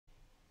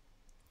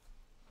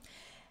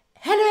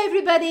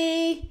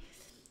everybody!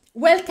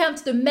 Welcome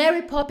to the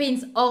Mary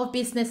Poppins of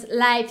Business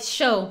live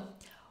show.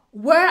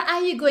 Where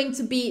are you going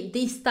to be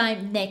this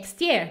time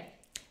next year?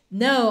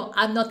 No,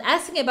 I'm not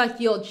asking about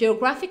your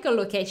geographical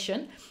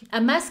location.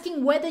 I'm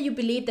asking whether you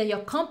believe that your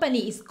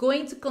company is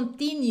going to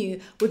continue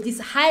with this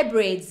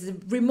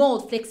hybrid,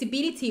 remote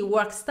flexibility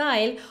work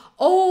style,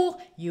 or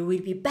you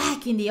will be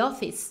back in the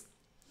office.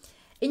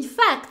 In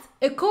fact,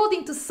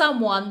 according to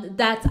someone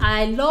that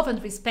I love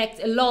and respect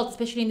a lot,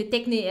 especially in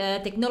the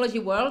technology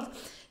world,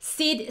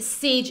 Sid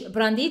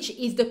Sijbrandij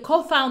is the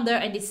co-founder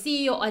and the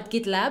CEO at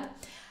GitLab.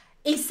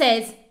 He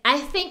says, I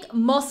think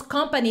most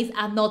companies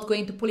are not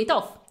going to pull it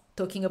off,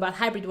 talking about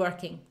hybrid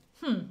working.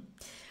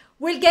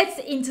 We'll get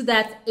into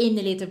that in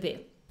a little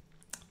bit.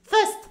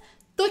 First,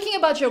 talking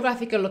about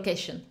geographical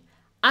location.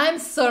 I'm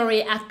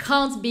sorry, I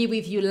can't be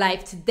with you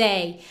live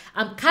today.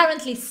 I'm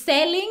currently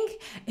sailing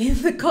in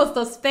the coast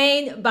of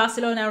Spain,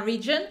 Barcelona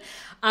region.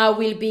 I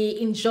will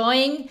be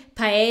enjoying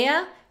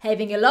paella,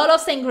 having a lot of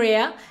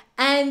sangria,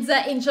 and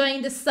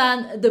enjoying the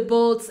sun, the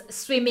boats,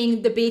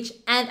 swimming, the beach,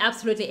 and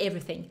absolutely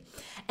everything.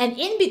 And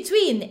in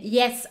between,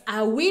 yes,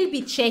 I will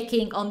be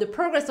checking on the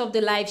progress of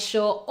the live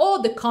show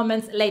or the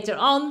comments later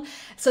on,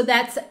 so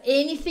that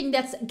anything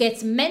that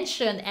gets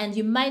mentioned and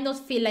you might not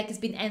feel like it's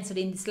been answered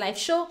in this live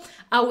show,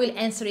 I will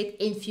answer it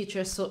in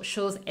future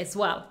shows as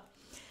well.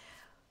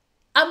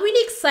 I'm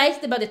really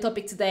excited about the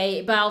topic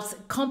today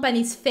about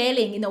companies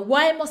failing,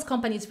 why most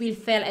companies will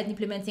fail at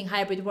implementing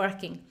hybrid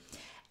working.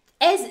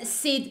 As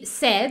Sid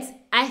said,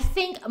 I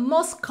think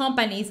most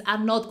companies are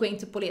not going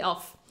to pull it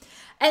off.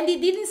 And he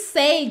didn't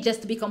say just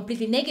to be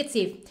completely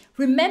negative.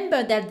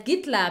 Remember that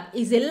GitLab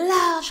is a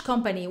large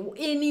company,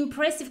 an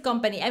impressive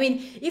company. I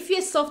mean, if you're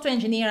a software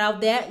engineer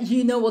out there,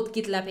 you know what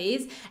GitLab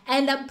is.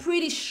 And I'm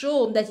pretty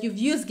sure that you've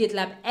used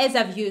GitLab as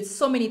I've used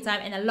so many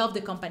times, and I love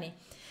the company.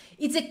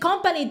 It's a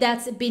company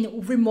that's been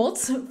remote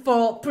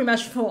for pretty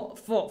much for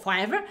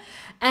forever.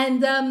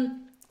 And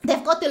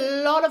they've got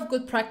a lot of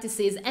good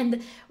practices,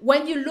 and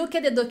when you look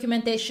at the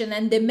documentation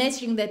and the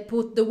messaging they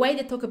put, the way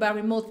they talk about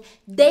remote,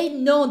 they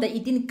know that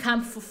it didn't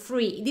come for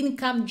free. It didn't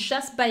come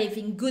just by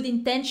having good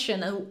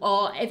intention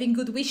or having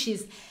good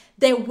wishes.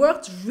 They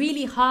worked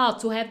really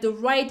hard to have the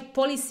right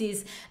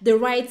policies, the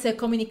right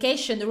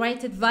communication, the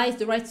right advice,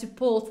 the right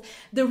support,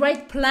 the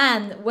right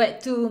plan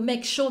to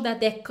make sure that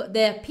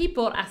their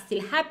people are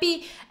still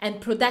happy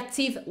and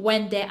productive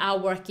when they are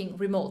working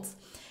remote.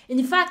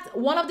 In fact,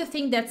 one of the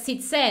things that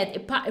Sid said,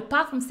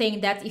 apart from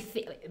saying that if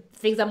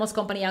things that most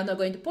companies are not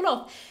going to pull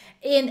off,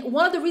 and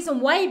one of the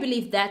reasons why I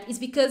believe that is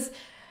because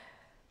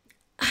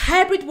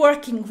hybrid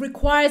working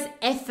requires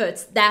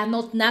efforts that are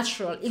not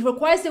natural. It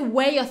requires a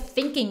way of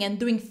thinking and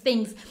doing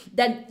things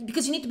that,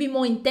 because you need to be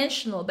more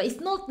intentional, but it's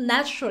not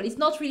natural. It's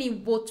not really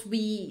what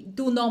we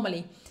do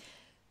normally.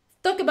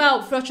 Talk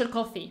about virtual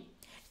coffee.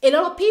 A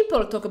lot of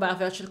people talk about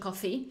virtual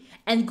coffee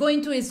and go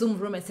into a Zoom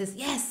room and says,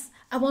 yes,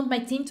 I want my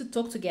team to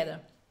talk together.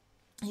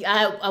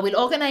 I will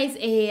organize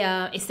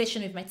a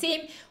session with my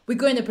team. We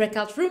go in a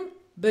breakout room.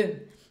 Boom.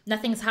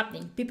 Nothing's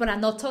happening. People are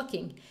not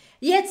talking.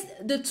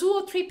 Yet the 2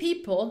 or 3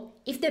 people,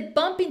 if they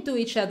bump into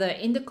each other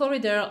in the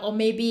corridor or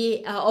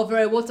maybe over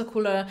a water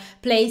cooler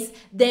place,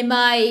 they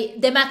might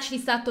actually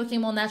start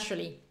talking more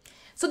naturally.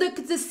 So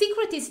the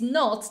secret is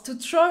not to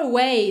throw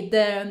away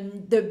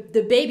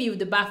the baby with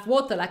the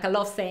bathwater, like I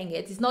love saying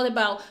it. It's not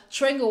about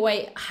throwing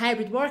away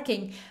hybrid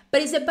working,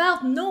 but it's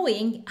about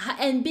knowing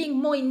and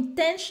being more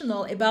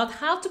intentional about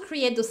how to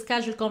create those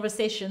casual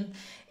conversations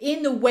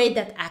in a way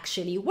that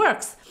actually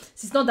works.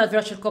 So it's not that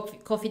virtual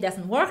coffee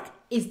doesn't work,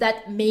 it's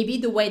that maybe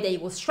the way they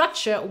were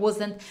structured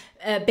wasn't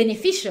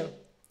beneficial.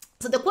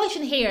 So the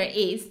question here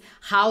is,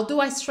 how do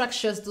I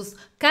structure those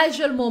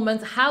casual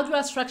moments? How do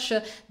I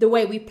structure the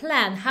way we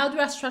plan? How do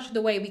I structure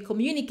the way we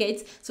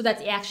communicate so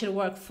that it actually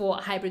works for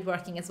hybrid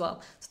working as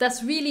well? So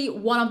that's really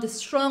one of the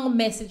strong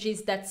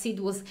messages that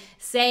Sid was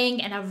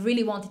saying, and I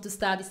really wanted to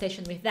start this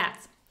session with that.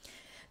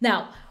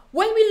 Now,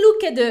 when we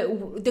look at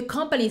the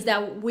companies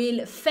that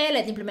will fail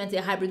at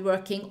implementing hybrid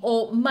working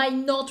or might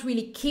not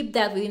really keep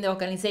that within the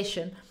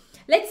organization,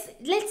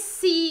 let's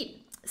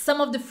see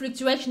some of the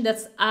fluctuations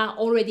that are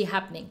already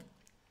happening.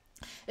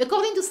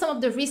 According to some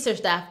of the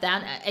research that I've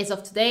done as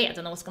of today, I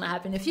don't know what's going to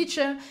happen in the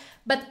future,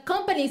 but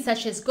companies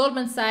such as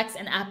Goldman Sachs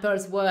and Apple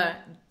were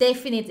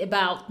definite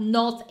about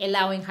not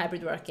allowing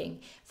hybrid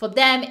working. For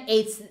them,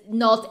 it's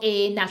not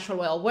a natural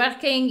way of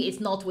working. It's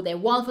not what they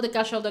want for the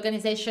culture of the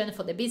organization,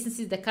 for the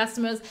businesses, the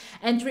customers,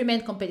 and to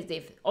remain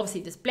competitive.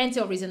 Obviously, there's plenty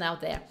of reason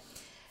out there.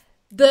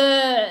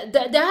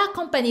 There are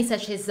companies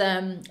such as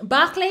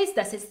Barclays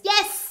that says,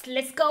 yes,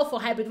 let's go for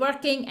hybrid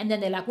working. And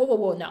then they're like,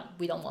 whoa, no,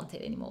 we don't want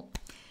it anymore.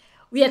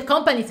 We had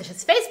companies such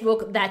as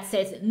Facebook that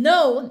says,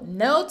 no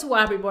to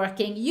hybrid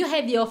working. You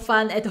have your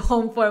fun at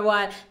home for a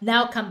while.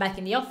 Now come back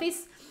in the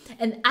office.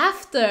 And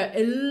after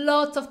a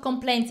lot of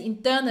complaints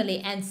internally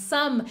and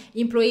some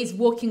employees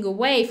walking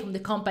away from the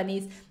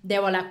companies, they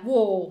were like,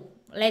 whoa,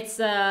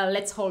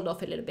 let's hold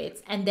off a little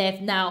bit. And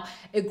they've now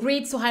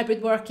agreed to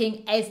hybrid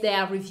working as they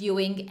are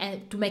reviewing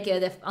and to make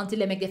until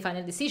they make their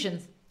final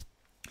decisions.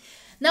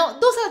 Now,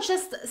 those are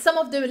just some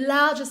of the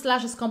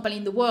largest company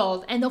in the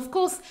world. And of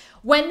course,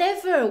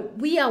 whenever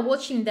we are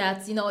watching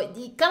that,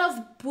 it kind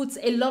of puts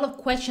a lot of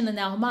question in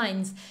our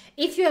minds.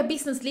 If you are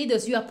business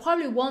leaders, you are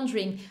probably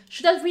wondering,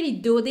 should I really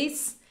do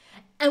this?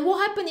 And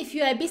what happens if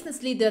you are a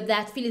business leader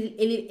that feels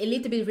a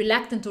little bit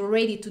reluctant or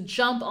ready to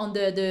jump on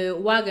the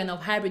wagon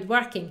of hybrid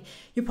working?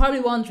 You're probably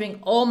wondering,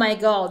 oh my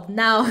God,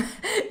 now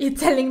you're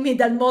telling me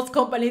that most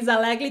companies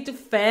are likely to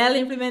fail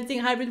implementing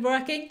hybrid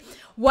working?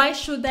 Why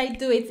should I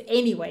do it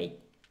anyway?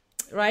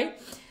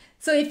 Right?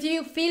 So if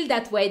you feel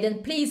that way,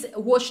 then please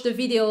watch the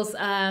videos,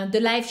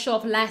 the live show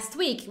of last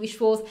week, which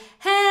was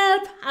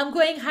help, I'm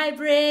going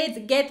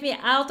hybrid, get me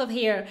out of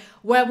here,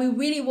 where we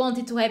really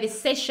wanted to have a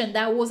session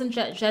that wasn't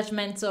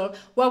judgmental,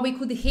 where we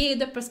could hear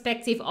the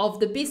perspective of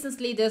the business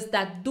leaders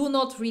that do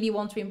not really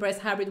want to embrace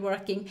hybrid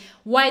working,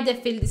 why they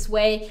feel this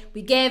way.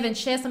 We gave and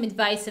shared some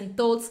advice and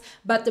thoughts,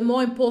 but the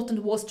more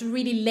important was to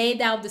really lay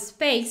down the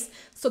space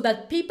so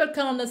that people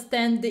can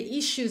understand the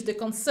issues, the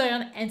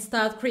concern, and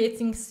start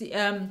creating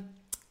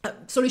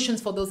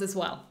solutions for those as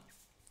well.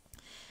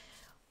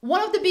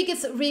 One of the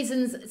biggest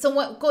reasons, so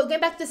going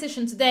back to the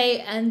session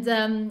today,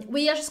 and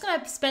we are just going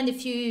to spend a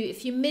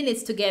few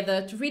minutes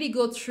together to really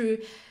go through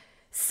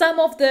some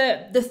of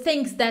the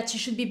things that you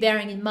should be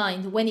bearing in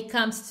mind when it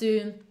comes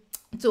to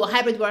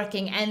hybrid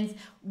working, and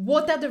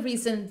what are the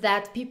reasons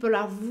that people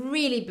are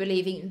really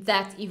believing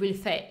that it will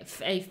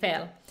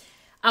fail.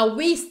 Are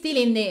we still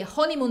in the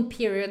honeymoon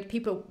period,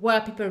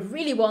 where people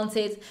really want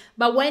it,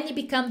 but when it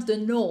becomes the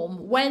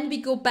norm, when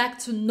we go back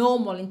to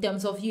normal in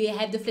terms of you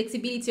have the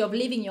flexibility of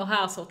leaving your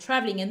house or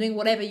traveling and doing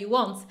whatever you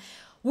want,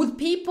 would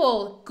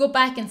people go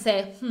back and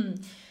say,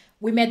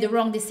 we made the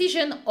wrong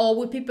decision, or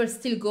would people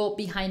still go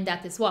behind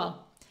that as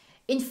well?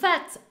 In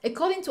fact,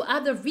 according to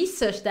other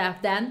research that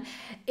I've done,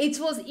 it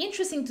was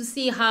interesting to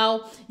see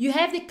how you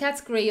have the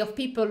category of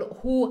people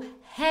who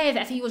have,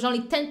 I think it was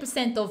only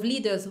 10% of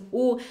leaders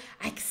who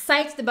are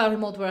excited about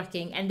remote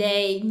working, and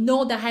they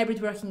know that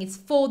hybrid working is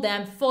for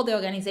them, for the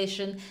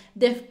organization.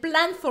 They've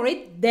planned for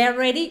it, they're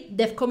ready,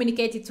 they've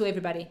communicated to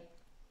everybody.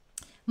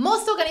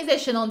 Most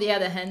organizations, on the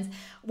other hand,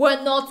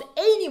 were not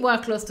anywhere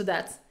close to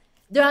that.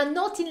 There are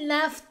not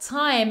enough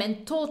time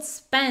and thought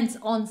spent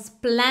on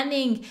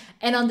planning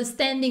and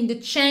understanding the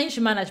change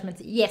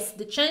management. Yes,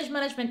 the change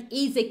management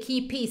is a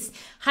key piece.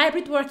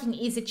 Hybrid working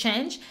is a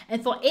change.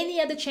 And for any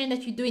other change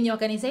that you do in your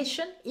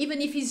organization,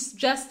 even if it's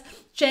just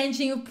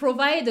changing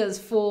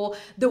providers or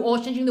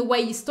changing the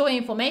way you store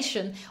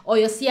information or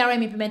your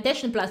CRM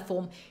implementation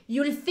platform,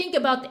 you'll think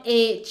about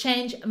a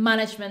change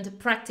management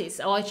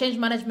practice or a change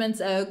management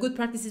good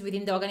practices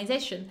within the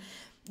organization.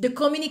 The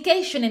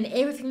communication and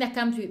everything that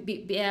comes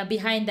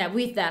behind that,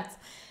 with that.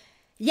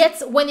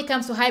 Yet, when it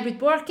comes to hybrid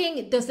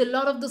working, there's a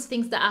lot of those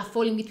things that are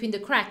falling between the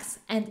cracks.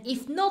 And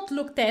if not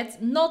looked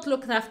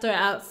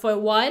after for a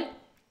while,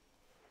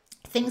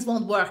 things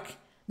won't work.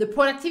 The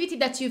productivity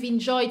that you've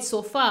enjoyed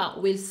so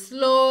far will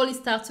slowly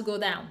start to go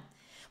down.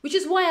 Which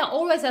is why I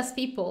always ask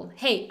people,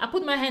 hey, I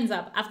put my hands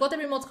up. I've got a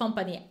remote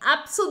company.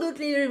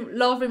 Absolutely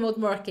love remote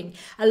working.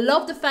 I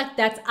love the fact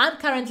that I'm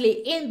currently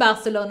in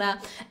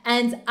Barcelona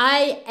and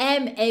I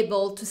am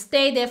able to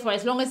stay there for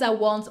as long as I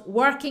want,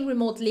 working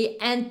remotely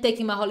and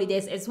taking my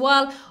holidays as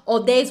well,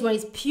 or days where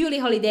it's purely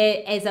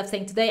holiday. As I'm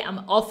saying today, I'm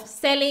off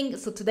selling,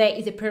 so today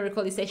is a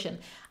pre-recorded session.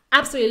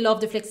 Absolutely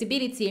love the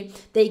flexibility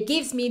that it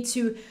gives me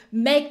to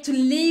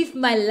live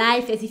my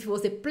life as if it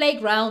was a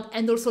playground,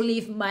 and also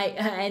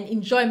and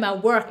enjoy my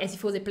work as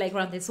if it was a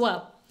playground as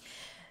well.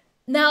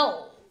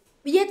 Now,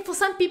 yet for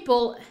some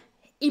people,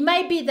 it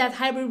might be that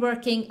hybrid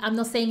working, I'm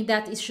not saying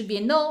that it should be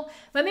a no,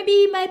 but maybe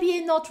it might be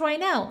a not right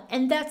now,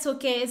 and that's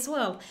okay as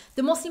well.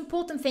 The most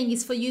important thing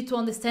is for you to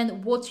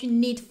understand what you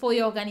need for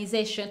your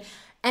organization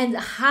and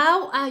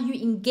how are you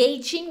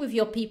engaging with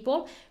your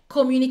people,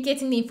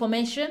 communicating the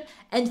information,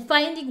 and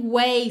finding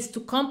ways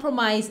to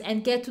compromise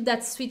and get to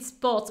that sweet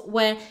spot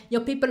where your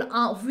people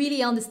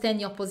really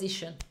understand your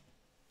position.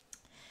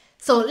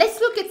 So let's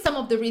look at some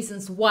of the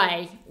reasons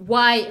why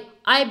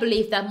I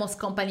believe that most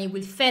companies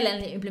will fail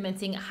in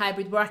implementing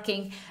hybrid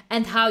working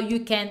and how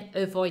you can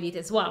avoid it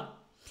as well.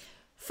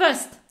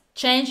 First,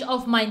 change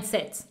of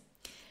mindset.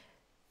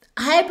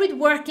 Hybrid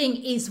working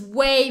is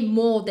way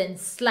more than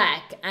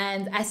Slack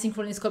and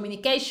asynchronous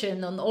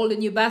communication on all the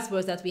new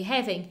buzzwords that we're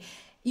having.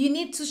 You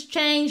need to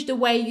change the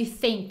way you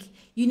think.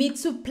 You need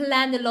to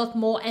plan a lot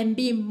more and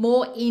be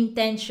more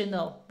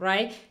intentional,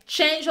 right?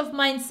 Change of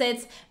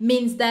mindset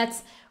means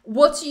that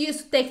what you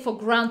used to take for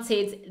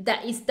granted,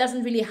 that it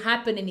doesn't really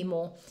happen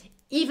anymore.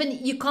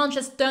 Even you can't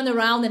just turn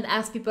around and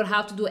ask people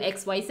how to do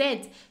X, Y,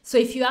 Z. So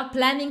if you are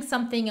planning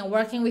something and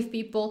working with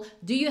people,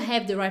 do you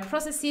have the right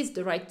processes,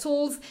 the right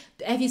tools?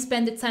 Have you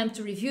spent the time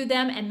to review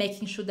them and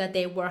making sure that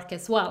they work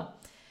as well?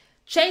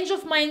 Change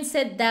of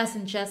mindset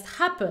doesn't just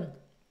happen.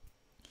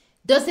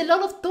 There's a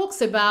lot of talks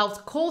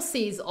about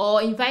courses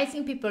or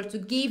inviting people to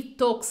give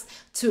talks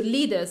to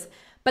leaders.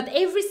 But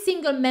every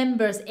single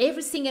member,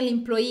 every single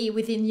employee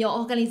within your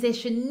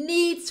organization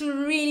needs to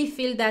really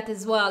feel that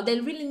as well.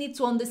 They really need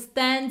to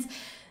understand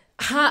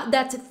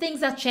that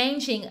things are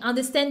changing,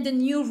 understand the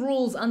new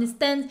rules,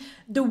 understand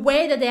the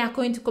way that they are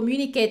going to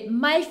communicate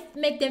might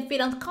make them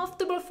feel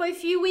uncomfortable for a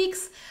few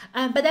weeks,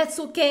 but that's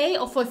okay,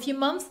 or for a few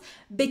months,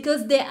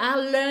 because they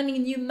are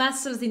learning new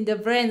muscles in their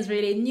brains,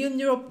 really, new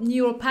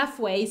neural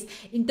pathways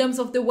in terms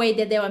of the way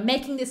that they are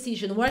making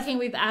decisions, working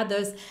with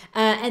others,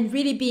 and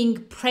really being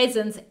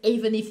present,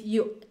 even if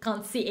you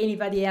can't see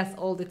anybody else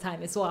all the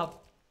time as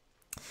well.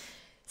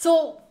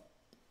 So,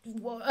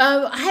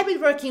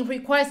 hybrid working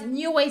requires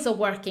new ways of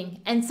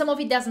working, and some of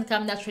it doesn't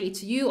come naturally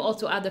to you or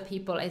to other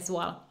people as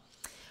well.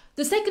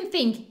 The second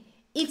thing,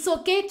 it's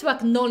okay to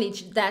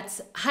acknowledge that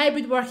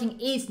hybrid working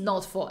is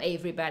not for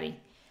everybody.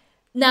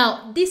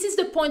 Now, this is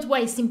the point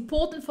where it's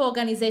important for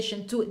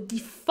organizations to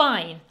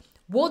define,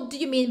 what do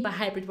you mean by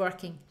hybrid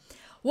working?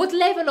 What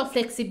level of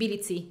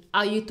flexibility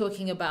are you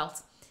talking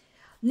about?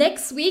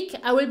 Next week,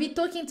 I will be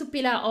talking to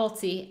Pilar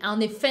Orti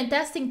on a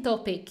fantastic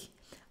topic.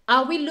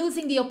 Are we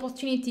losing the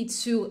opportunity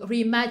to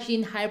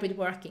reimagine hybrid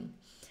working?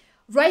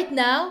 Right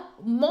now,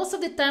 most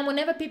of the time,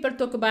 whenever people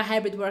talk about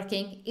hybrid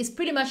working, it's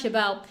pretty much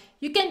about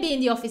you can be in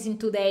the office in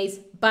 2 days,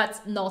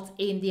 but not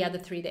in the other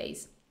 3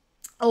 days.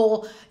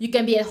 Or you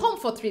can be at home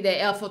for 2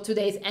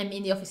 days and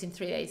in the office in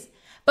 3 days.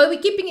 But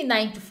we're keeping it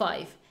 9 to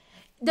 5.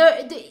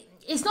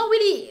 It's not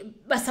really,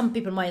 but some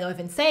people might not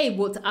even say,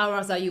 what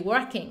hours are you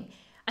working?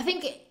 I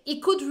think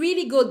it could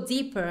really go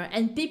deeper,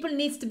 and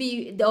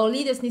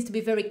leaders need to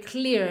be very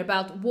clear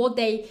about what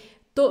they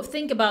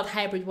think about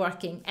hybrid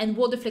working and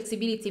what the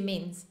flexibility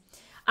means.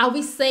 Are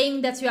we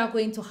saying that you are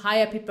going to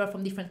hire people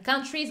from different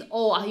countries,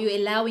 or are you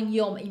allowing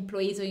your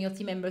employees or your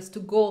team members to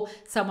go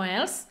somewhere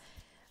else?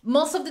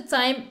 Most of the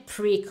time,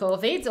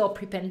 pre-COVID or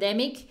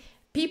pre-pandemic,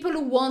 people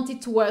who wanted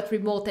to work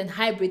remote and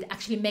hybrid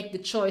actually make the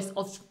choice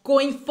of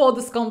going for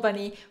this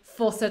company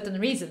for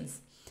certain reasons.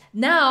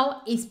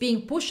 Now it's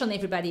being pushed on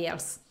everybody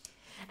else.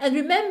 And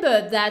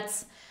remember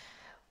that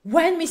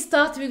when we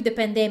started with the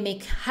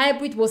pandemic,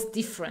 hybrid was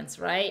different,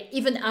 right?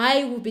 Even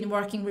I, who've been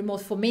working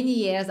remote for many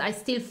years, I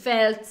still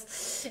felt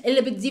a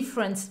little bit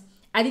different.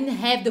 I didn't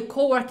have the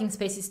co-working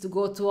spaces to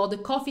go to, or the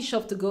coffee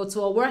shop to go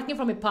to, or working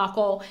from a park,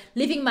 or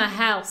leaving my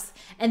house.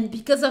 And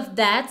because of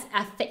that,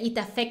 it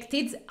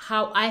affected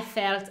how I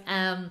felt.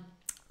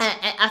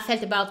 I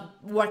felt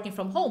about working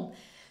from home.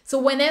 So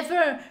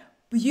whenever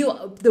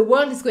the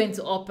world is going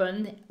to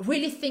open,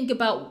 really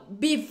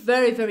be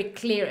very, very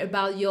clear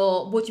about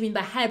what you mean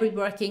by hybrid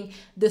working,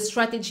 the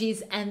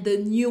strategies and the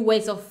new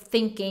ways of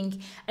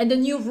thinking, and the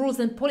new rules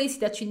and policy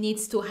that you need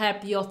to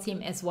help your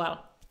team as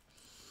well.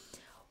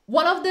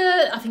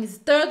 I think it's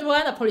the third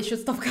one, I probably should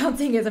stop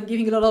counting as I'm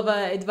giving a lot of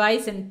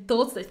advice and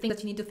thoughts, I think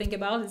that you need to think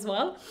about as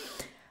well.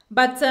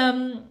 But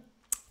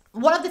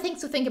one of the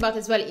things to think about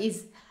as well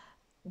is,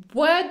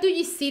 where do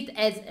you sit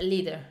as a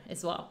leader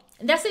as well?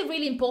 And that's a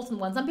really important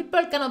one. Some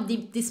people kind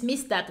of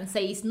dismiss that and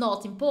say it's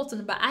not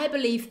important, but I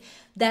believe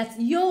that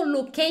your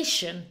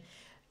location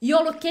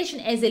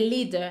as a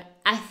leader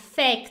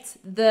affects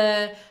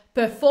the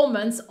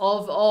performance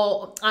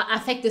or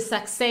affect the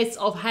success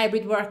of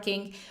hybrid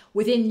working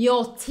within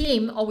your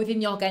team or within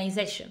your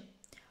organization.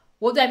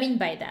 What do I mean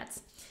by that?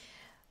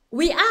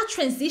 We are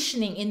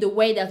transitioning in the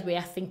way that we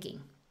are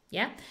thinking.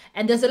 Yeah.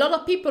 And there's a lot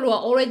of people who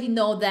already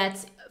know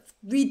that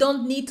we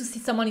don't need to see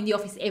someone in the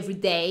office every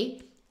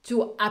day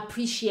to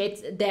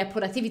appreciate their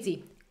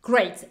productivity.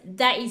 Great.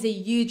 That is a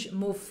huge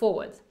move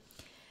forward.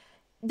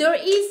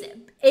 There's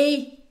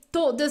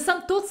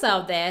some thoughts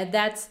out there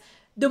that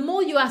the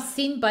more you are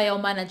seen by your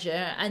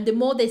manager and the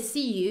more they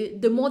see you,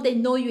 the more they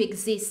know you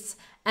exist,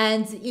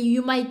 and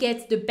you might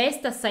get the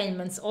best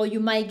assignments, or you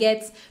might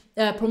get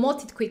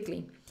promoted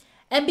quickly.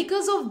 And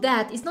because of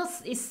that,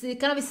 it's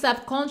kind of a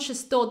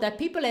subconscious thought that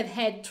people have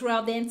had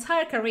throughout their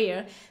entire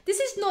career. This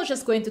is not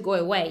just going to go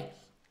away.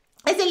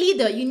 As a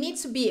leader, you need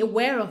to be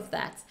aware of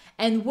that.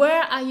 And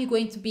where are you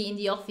going to be in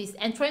the office,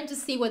 and trying to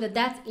see whether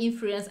that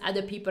influences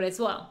other people as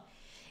well.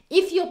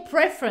 If your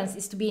preference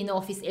is to be in the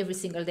office every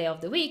single day of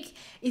the week,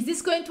 is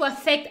this going to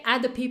affect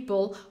other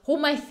people who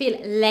might feel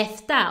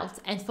left out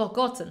and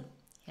forgotten?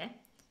 Okay?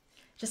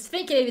 Just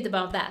think a little bit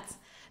about that.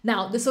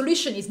 Now, the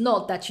solution is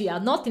not that you are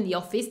not in the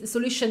office. The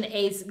solution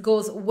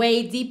goes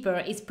way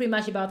deeper. It's pretty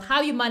much about how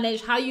you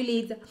manage, how you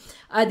lead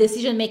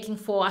decision-making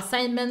for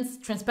assignments,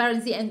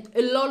 transparency, and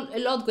a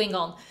lot going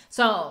on.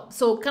 So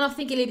kind of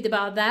think a little bit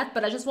about that,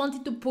 but I just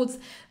wanted to put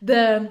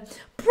the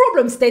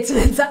problem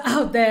statements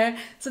out there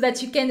so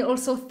that you can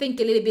also think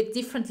a little bit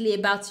differently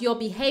about your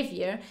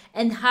behavior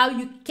and how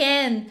you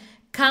can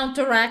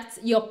counteract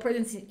your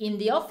presence in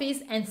the office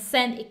and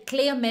send a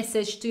clear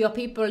message to your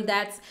people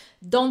that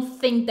don't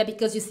think that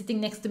because you're sitting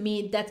next to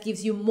me, that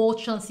gives you more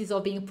chances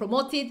of being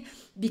promoted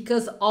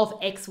because of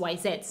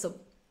XYZ. So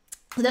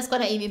that's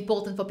quite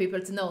important for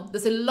people to know.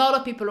 There's a lot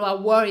of people who are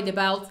worried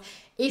about,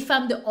 if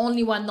I'm the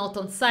only one not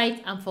on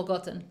site, I'm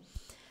forgotten.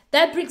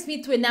 That brings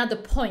me to another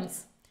point,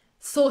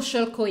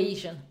 social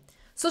cohesion.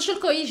 Social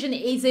cohesion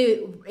is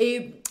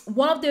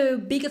one of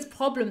the biggest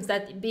problems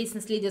that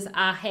business leaders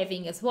are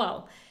having as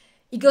well.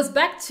 It goes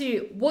back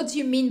to, what do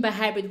you mean by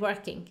hybrid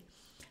working?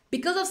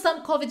 Because of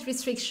some COVID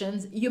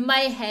restrictions, you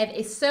might have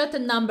a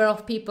certain number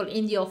of people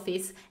in the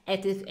office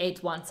at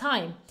one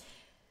time.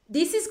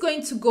 This is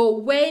going to go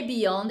way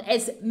beyond,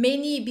 as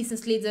many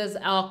business leaders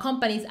or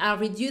companies are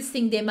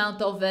reducing the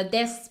amount of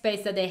desk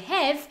space that they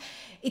have.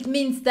 It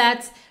means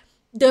that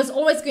there's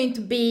always going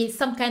to be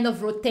some kind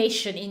of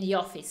rotation in the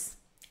office.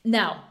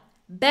 Now,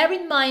 bear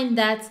in mind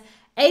that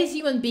as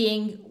human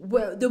beings,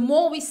 the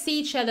more we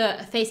see each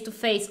other face to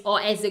face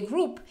or as a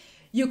group,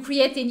 you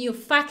create a new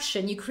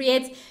faction, you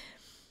create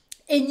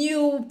a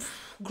new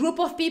group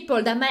of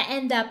people that might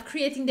end up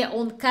creating their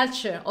own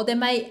culture, or they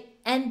might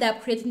end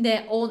up creating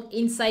their own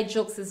inside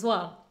jokes as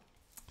well.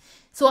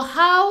 So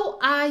how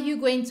are you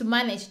going to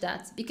manage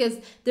that? Because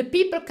the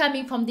people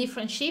coming from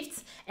different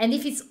shifts, and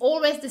if it's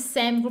always the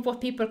same group of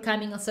people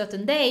coming on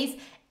certain days,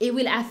 it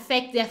will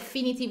affect the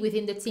affinity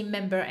within the team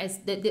member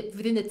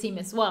within the team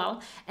as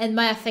well, and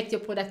might affect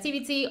your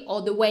productivity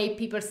or the way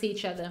people see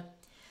each other.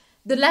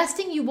 The last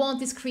thing you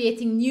want is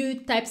creating new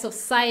types of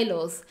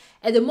silos.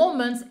 At the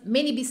moment,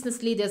 many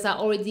business leaders are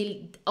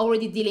already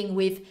dealing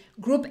with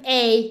group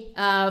A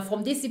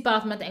from this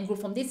department and group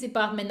from this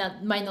department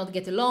that might not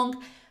get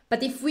along.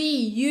 But if we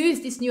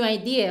use this new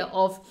idea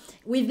of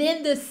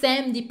within the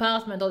same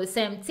department or the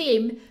same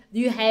team,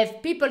 you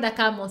have people that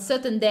come on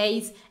certain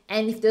days,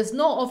 and if there's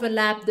no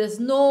overlap,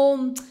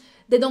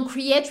 they don't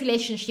create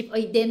relationship, or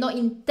they're not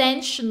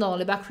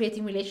intentional about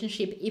creating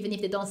relationship, even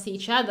if they don't see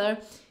each other,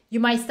 you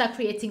might start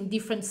creating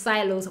different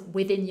silos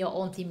within your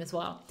own team as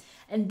well.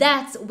 And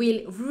that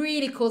will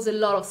really cause a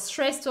lot of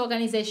stress to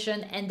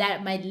organization, and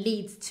that might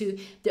lead to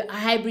the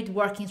hybrid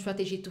working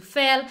strategy to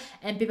fail,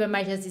 and people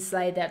might just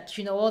decide that,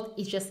 you know what,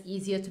 it's just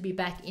easier to be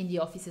back in the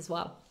office as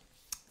well.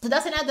 So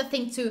that's another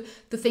thing to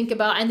think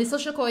about. And the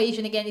social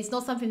cohesion, again, is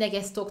not something that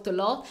gets talked a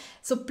lot.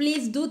 So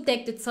please do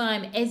take the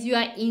time as you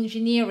are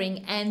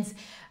engineering and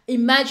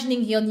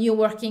imagining your new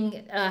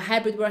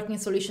hybrid working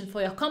solution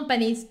for your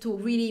companies to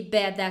really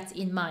bear that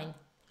in mind.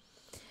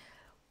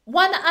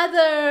 One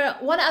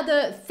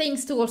other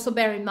things to also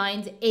bear in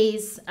mind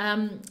is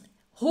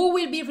who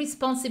will be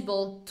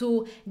responsible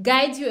to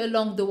guide you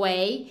along the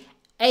way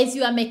as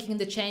you are making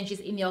the changes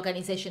in the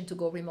organization to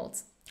go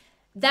remote.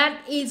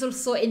 That is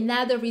also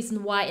another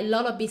reason why a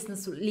lot of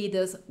business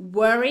leaders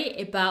worry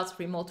about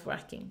remote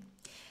working.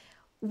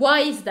 Why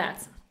is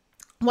that?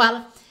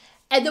 Well,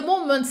 at the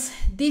moment,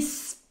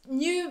 this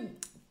new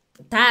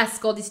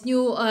task or this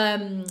new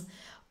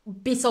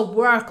piece of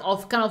work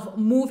of kind of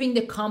moving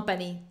the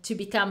company to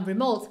become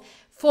remote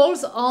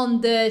falls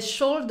on the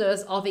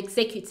shoulders of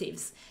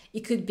executives.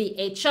 It could be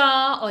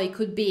HR, or it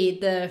could be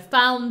the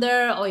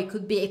founder, or it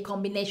could be a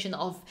combination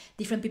of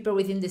different people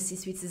within the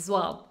C-suites as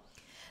well.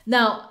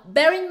 Now,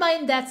 bear in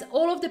mind that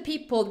all of the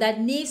people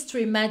that needs to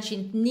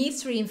reinvent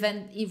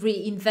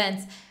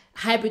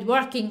hybrid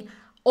working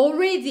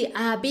already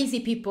are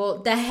busy people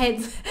that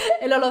had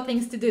a lot of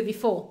things to do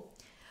before.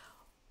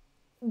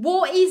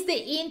 What is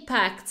the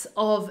impact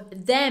of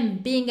them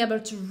being able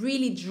to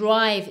really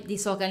drive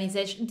this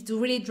organization, to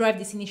really drive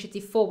this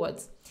initiative forward?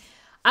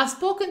 I've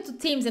spoken to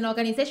teams and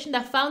organizations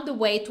that found a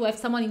way to have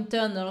someone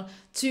internal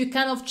to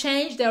kind of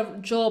change their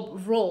job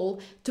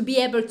role to be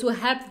able to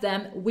help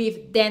them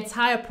with the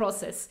entire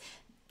process.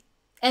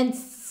 And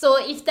so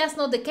if that's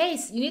not the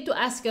case, you need to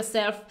ask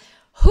yourself,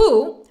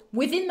 who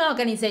within my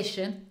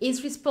organization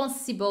is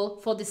responsible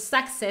for the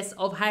success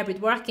of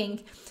hybrid working,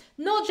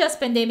 not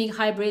just pandemic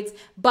hybrids,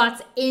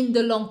 but in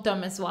the long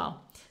term as well.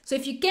 So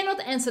if you cannot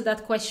answer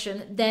that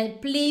question, then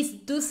please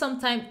do some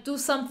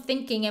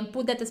thinking and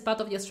put that as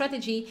part of your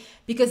strategy,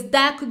 because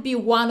that could be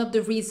one of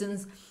the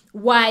reasons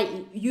why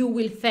you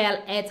will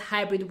fail at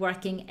hybrid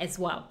working as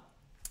well.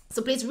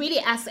 So please really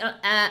ask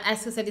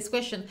yourself this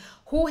question: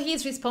 who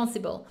is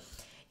responsible?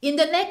 In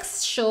the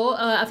next show,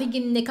 I think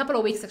in a couple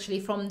of weeks actually,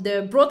 from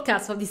the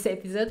broadcast of this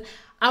episode,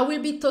 I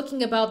will be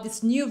talking about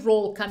this new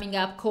role coming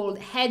up called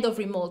Head of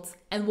Remote,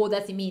 and what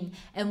does it mean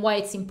and why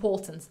it's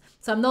important.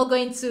 So I'm not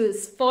going to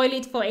spoil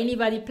it for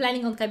anybody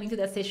planning on coming to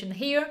that session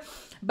here,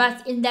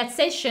 but in that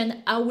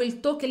session, I will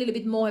talk a little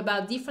bit more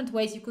about different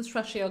ways you could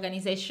structure your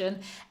organization,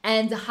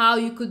 and how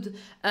you could,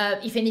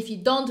 even if you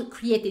don't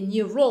create a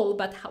new role,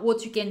 but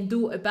what you can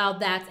do about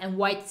that, and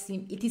why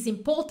it is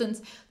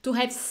important to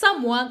have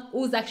someone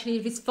who's actually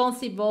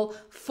responsible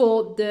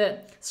for the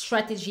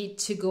strategy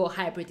to go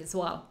hybrid as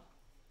well.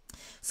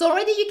 So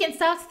already you can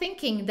start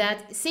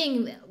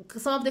seeing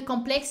some of the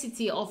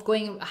complexity of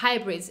going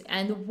hybrids,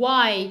 and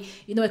why,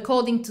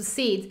 according to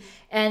Sid,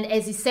 and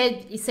as he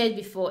said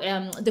before,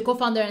 the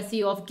co-founder and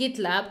CEO of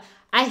GitLab,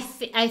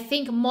 I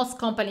think most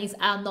companies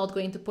are not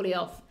going to pull it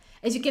off.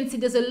 As you can see,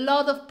 there's a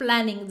lot of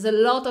planning, there's a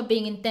lot of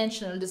being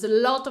intentional, there's a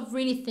lot of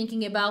really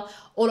thinking about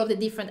all of the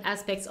different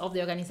aspects of the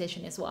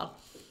organization as well.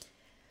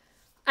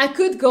 I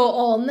could go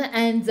on,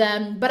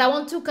 but I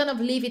want to kind of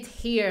leave it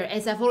here,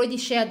 as I've already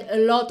shared a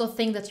lot of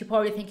things that you're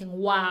probably thinking,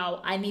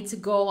 wow, I need to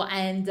go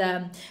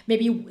and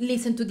maybe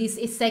listen to this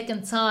a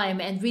second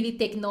time and really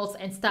take notes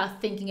and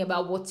start thinking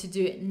about what to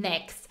do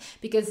next,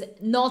 because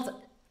not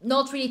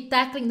really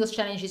tackling those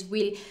challenges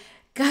will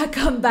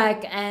come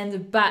back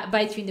and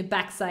bite you in the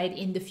backside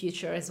in the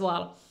future as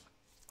well.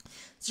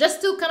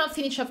 Just to kind of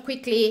finish up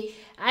quickly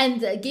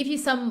and give you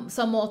some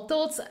more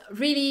thoughts,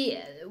 really,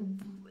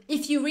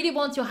 if you really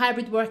want your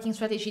hybrid working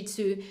strategy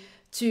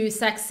to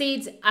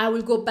succeed, I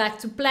will go back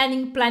to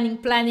planning.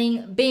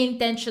 Be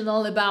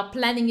intentional about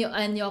planning your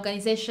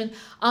organization.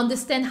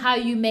 Understand how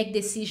you make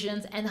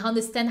decisions and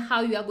understand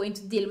how you are going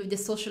to deal with the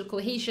social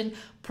cohesion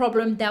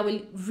problem that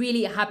will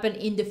really happen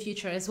in the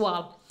future as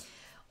well.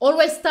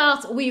 Always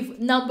start with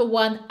number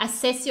one,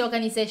 assess your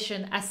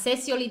organization,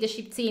 assess your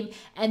leadership team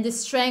and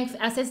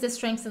assess the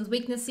strengths and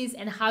weaknesses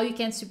and how you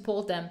can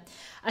support them.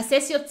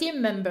 Assess your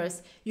team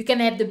members. You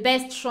can have the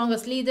best,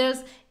 strongest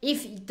leaders.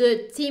 If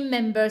the team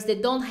members, they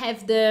don't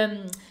have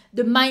the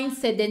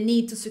mindset they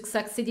need to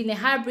succeed in a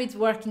hybrid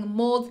working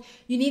mode,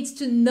 you need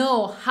to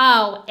know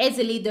how, as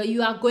a leader,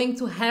 you are going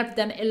to help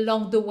them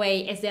along the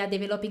way as they are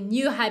developing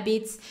new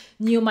habits,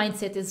 new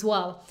mindset as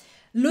well.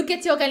 Look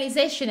at your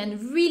organization and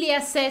really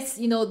assess,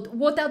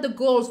 what are the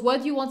goals?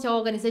 What do you want your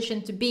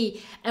organization to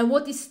be? And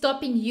what is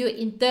stopping you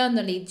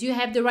internally? Do you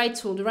have the right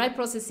tool, the right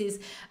processes?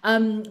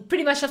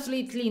 Pretty much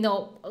absolutely,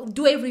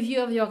 do a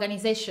review of your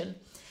organization.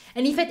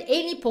 And if at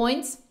any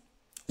point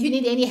you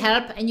need any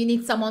help and you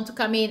need someone to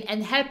come in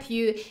and help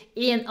you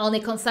on a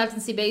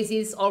consultancy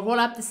basis or roll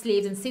up the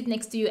sleeves and sit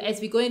next to you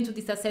as we go into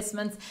these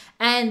assessments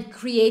and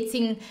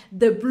creating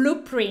the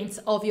blueprint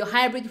of your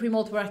hybrid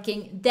remote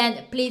working,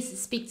 then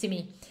please speak to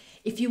me.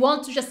 If you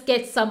want to just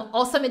get some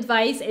awesome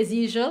advice, as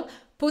usual,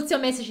 put your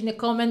message in the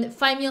comment,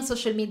 find me on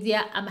social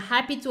media. I'm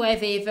happy to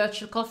have a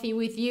virtual coffee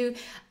with you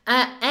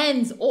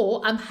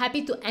or I'm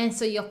happy to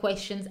answer your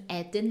questions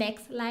at the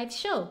next live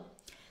show.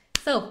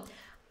 So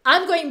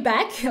I'm going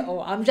back,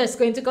 or I'm just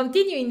going to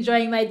continue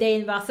enjoying my day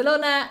in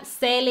Barcelona,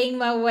 sailing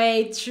my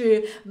way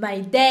through my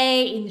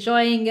day,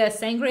 enjoying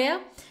sangria.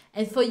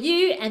 And for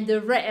you and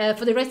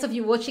for the rest of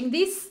you watching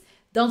this,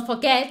 don't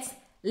forget,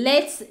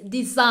 let's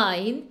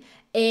design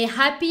a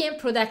happy and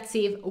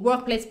productive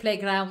workplace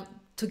playground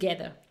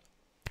together.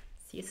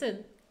 See you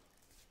soon.